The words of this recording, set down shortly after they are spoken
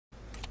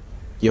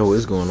Yo,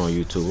 what's going on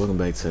YouTube? Welcome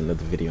back to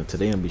another video.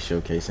 Today I'm gonna be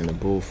showcasing the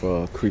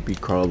BULLFROG creepy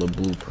crawler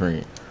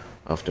blueprint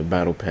off the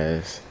battle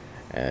pass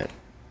at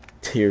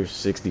tier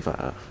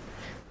 65.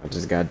 I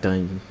just got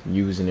done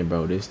using it,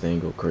 bro. This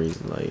thing go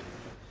crazy. Like,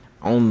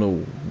 I don't know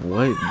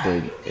what,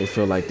 but it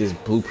felt like this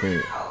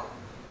blueprint,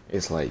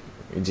 it's like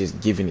it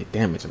just giving it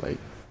damage. Like,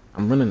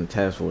 I'm running a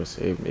task force.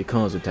 It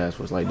comes with task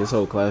force. Like, this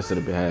whole class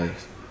setup it has,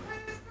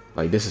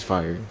 like, this is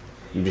fire.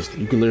 You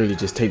can literally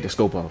just take the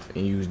scope off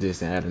and use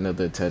this and add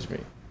another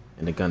attachment,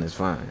 and the gun is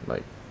fine.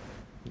 Like,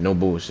 no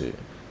bullshit.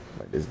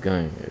 Like, this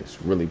gun is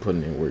really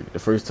putting in work. The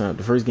first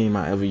game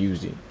I ever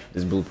used it,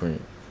 this blueprint,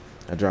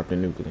 I dropped a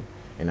nuclear,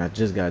 and I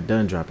just got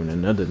done dropping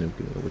another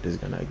nuclear with this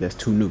gun. Like, that's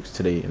 2 nukes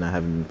today, and I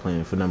haven't been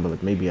playing for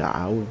like maybe an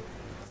hour.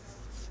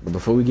 But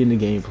before we get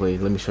into gameplay,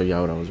 let me show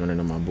y'all what I was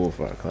running on my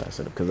BULLFROG class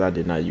setup, because I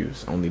did not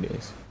use only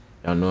this.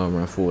 Y'all know I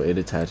run full 8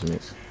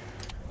 attachments.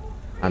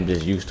 I'm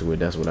just used to it.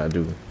 That's what I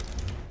do.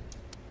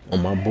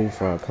 On my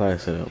BULLFROG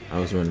class setup, I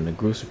was running the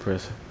grill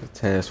suppressor, the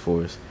task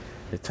force,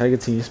 the Tiger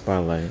Team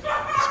spotlight,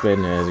 the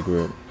Spreading Ass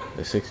grip,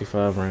 the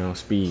 65 round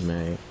speed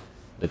mag,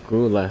 the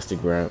grill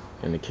elastic wrap,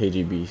 and the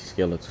KGB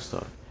skeletal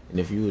star. And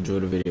if you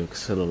enjoyed the video,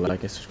 consider like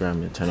and subscribe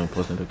and turn on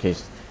post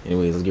notifications.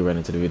 Anyways, let's get right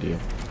into the video.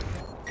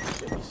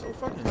 It's so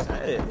fucking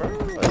sad, bro.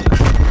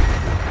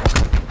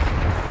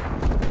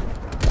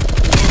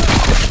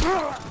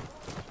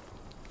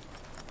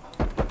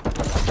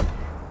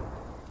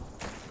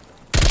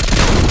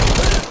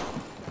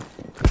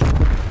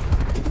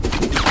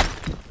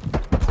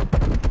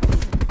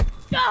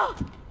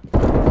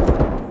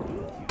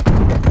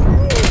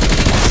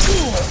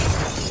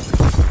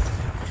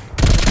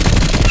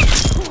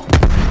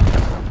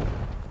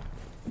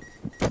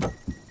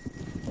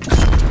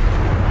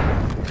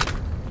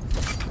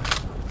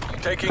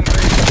 Taking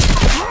base.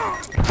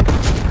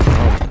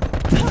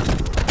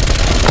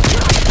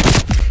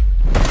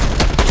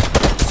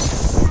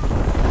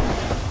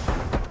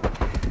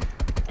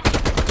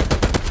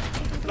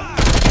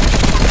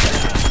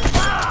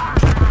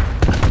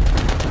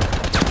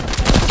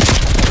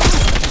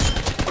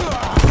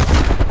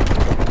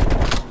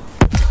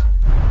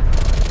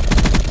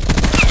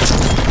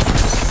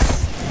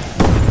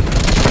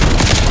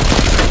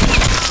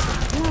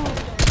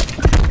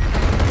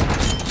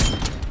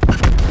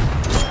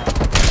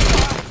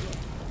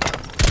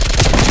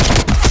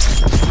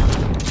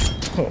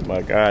 Oh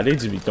my god, they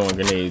just be throwing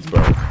grenades,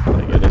 bro.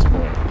 Like, at this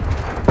point,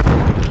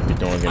 they just be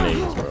throwing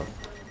grenades, bro.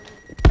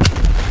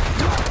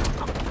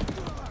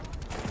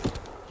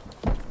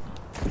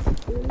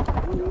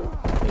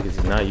 Niggas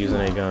is not using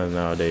their guns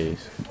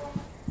nowadays.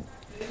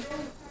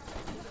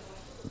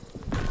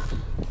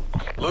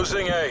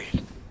 Losing A.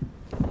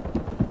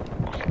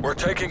 We're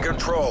taking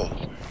control.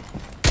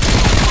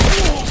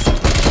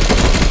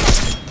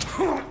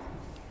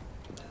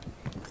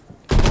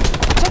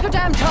 Check your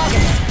damn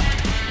targets.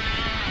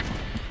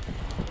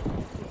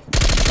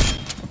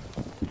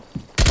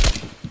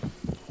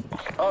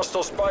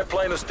 Hostile spy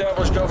plane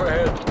established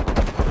overhead.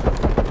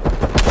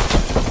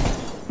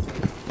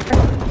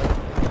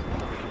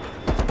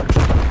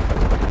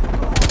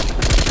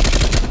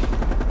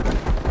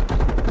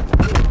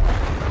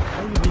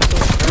 How you be so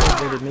fast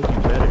that it make you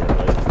better?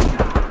 Like,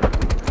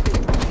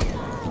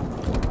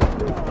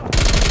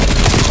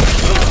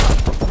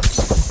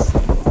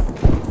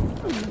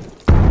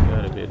 you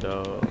gotta be a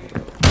dog.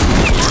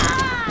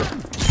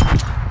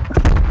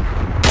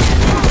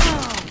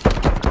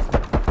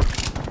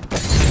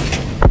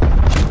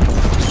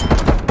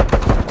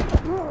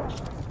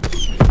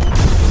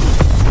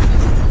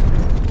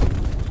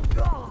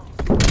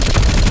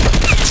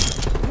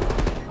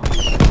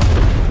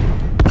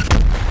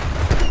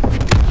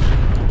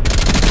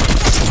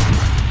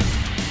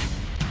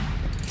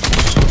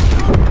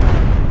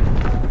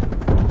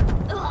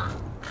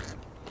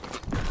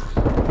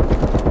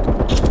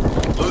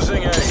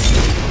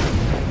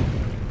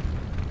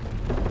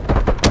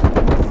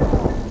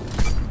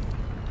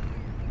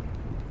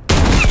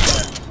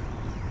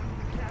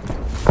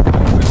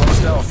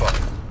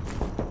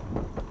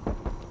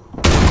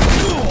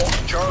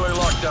 Charlie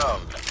locked down.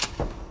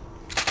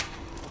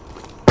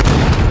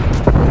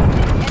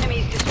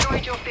 Enemies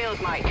destroyed your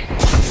field, Mike.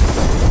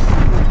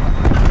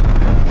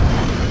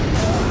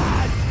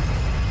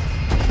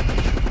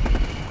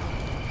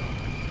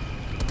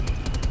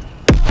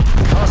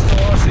 Hostile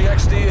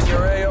RCXD in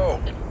your AO.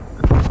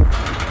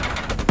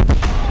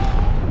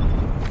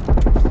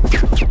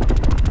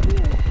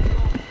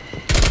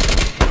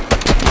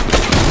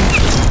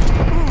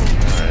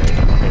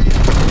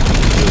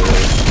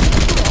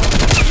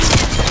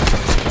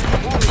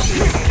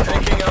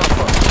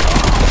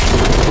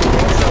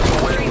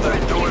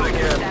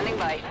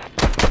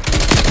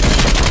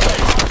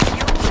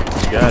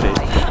 Got it.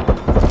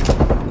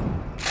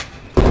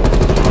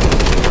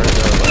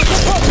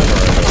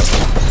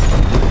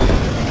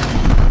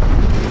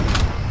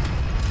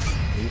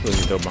 You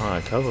supposed to go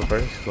behind cover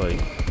first, like.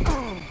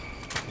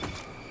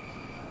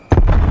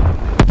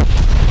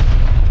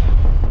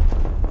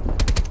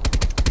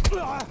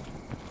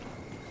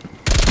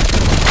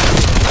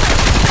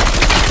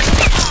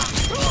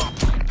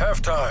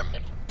 Half time.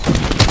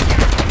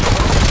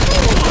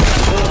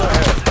 Full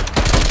ahead.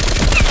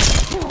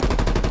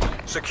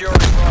 Securing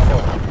Bravo.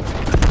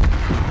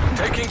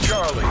 Taking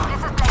Charlie.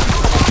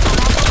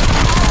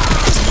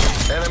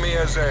 Enemy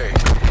has A.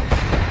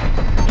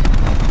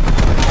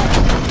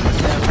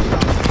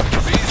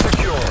 B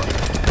secure.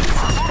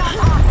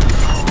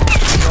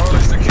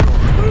 Charlie secure.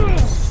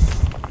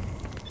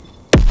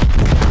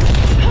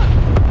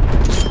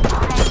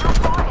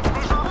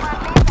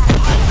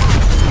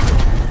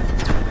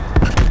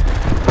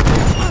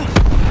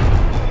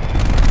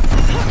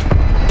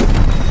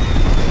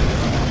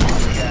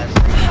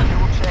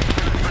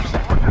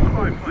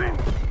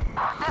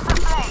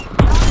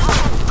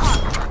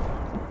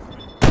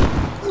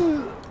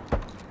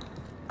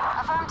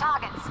 Affirm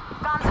targets.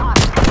 Guns hot.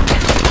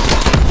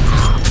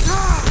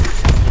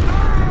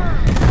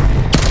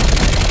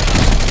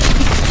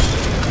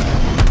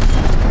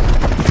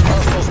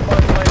 Hostile spy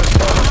plane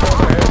established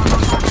overhead.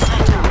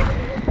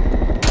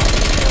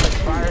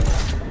 Expired.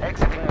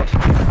 Exit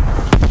mission.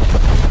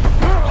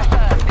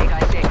 Big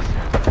I-6.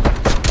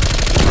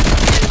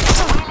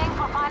 Wheeling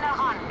for final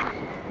run.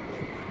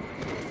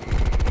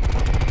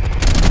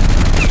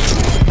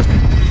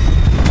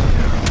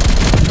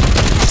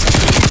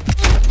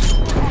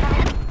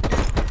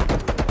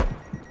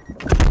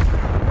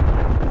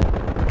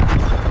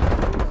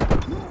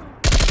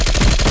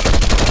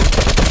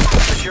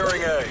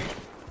 Securing A.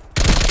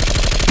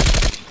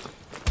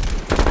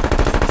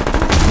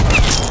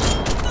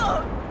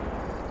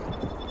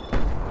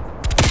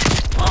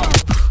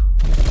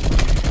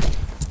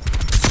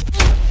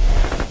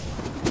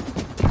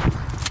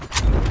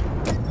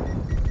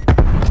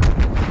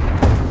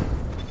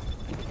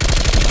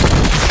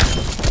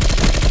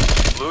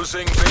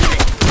 Losing B.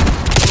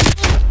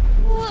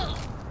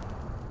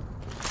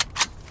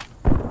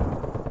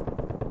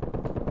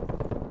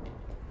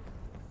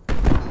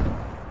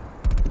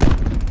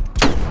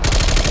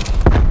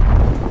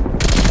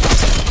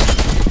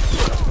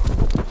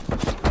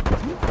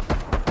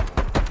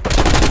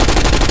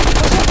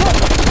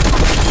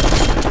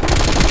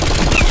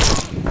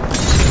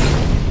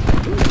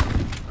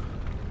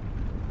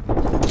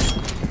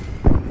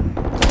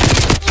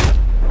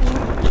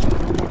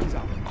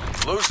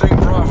 Losing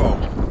Bravo.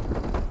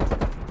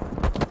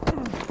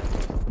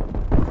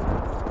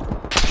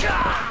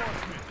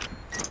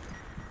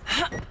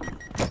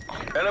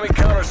 Enemy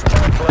counter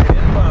spy plane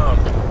inbound.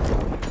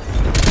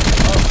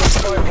 Hostile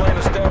spy plane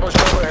established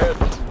overhead.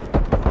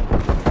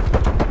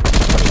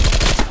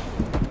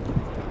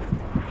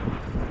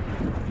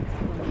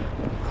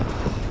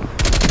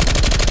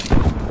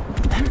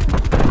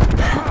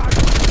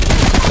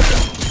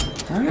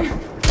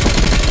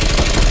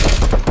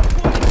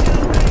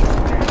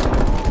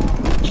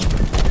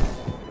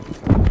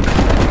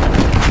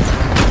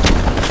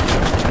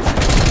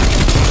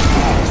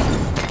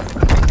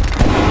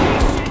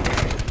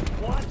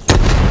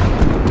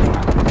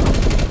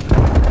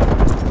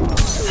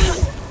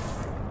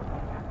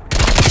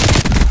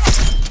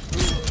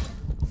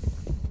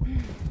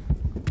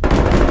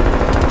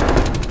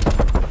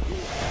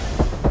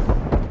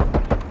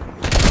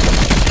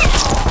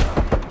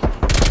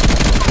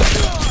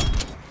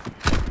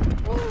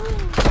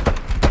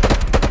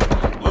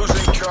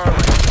 Losing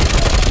Charlie.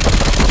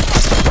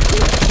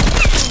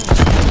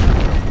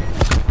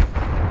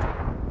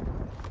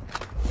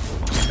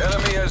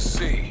 Enemy has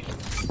C.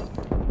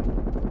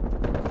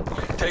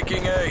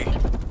 Taking A.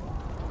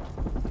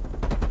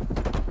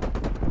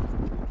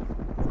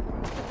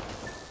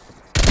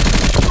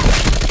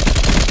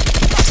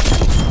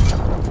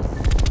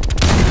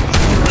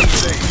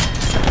 C.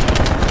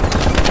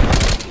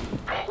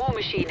 War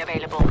machine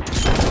available.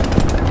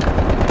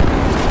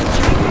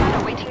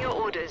 Awaiting your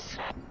orders.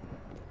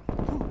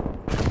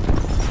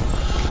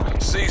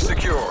 C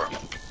secure.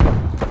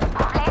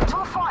 Plane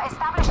 2-4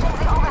 established in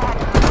the overhead.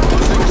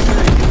 Losing C.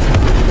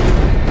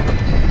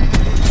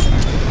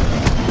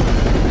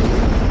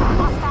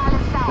 Hostile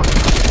is down.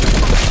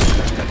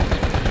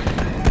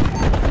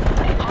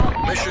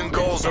 Mission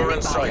goals are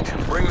in sight.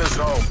 Bring the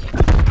zone.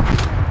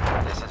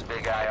 This is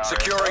Big IR.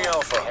 Securing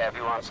Alpha. Have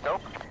you on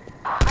scope?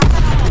 Vessel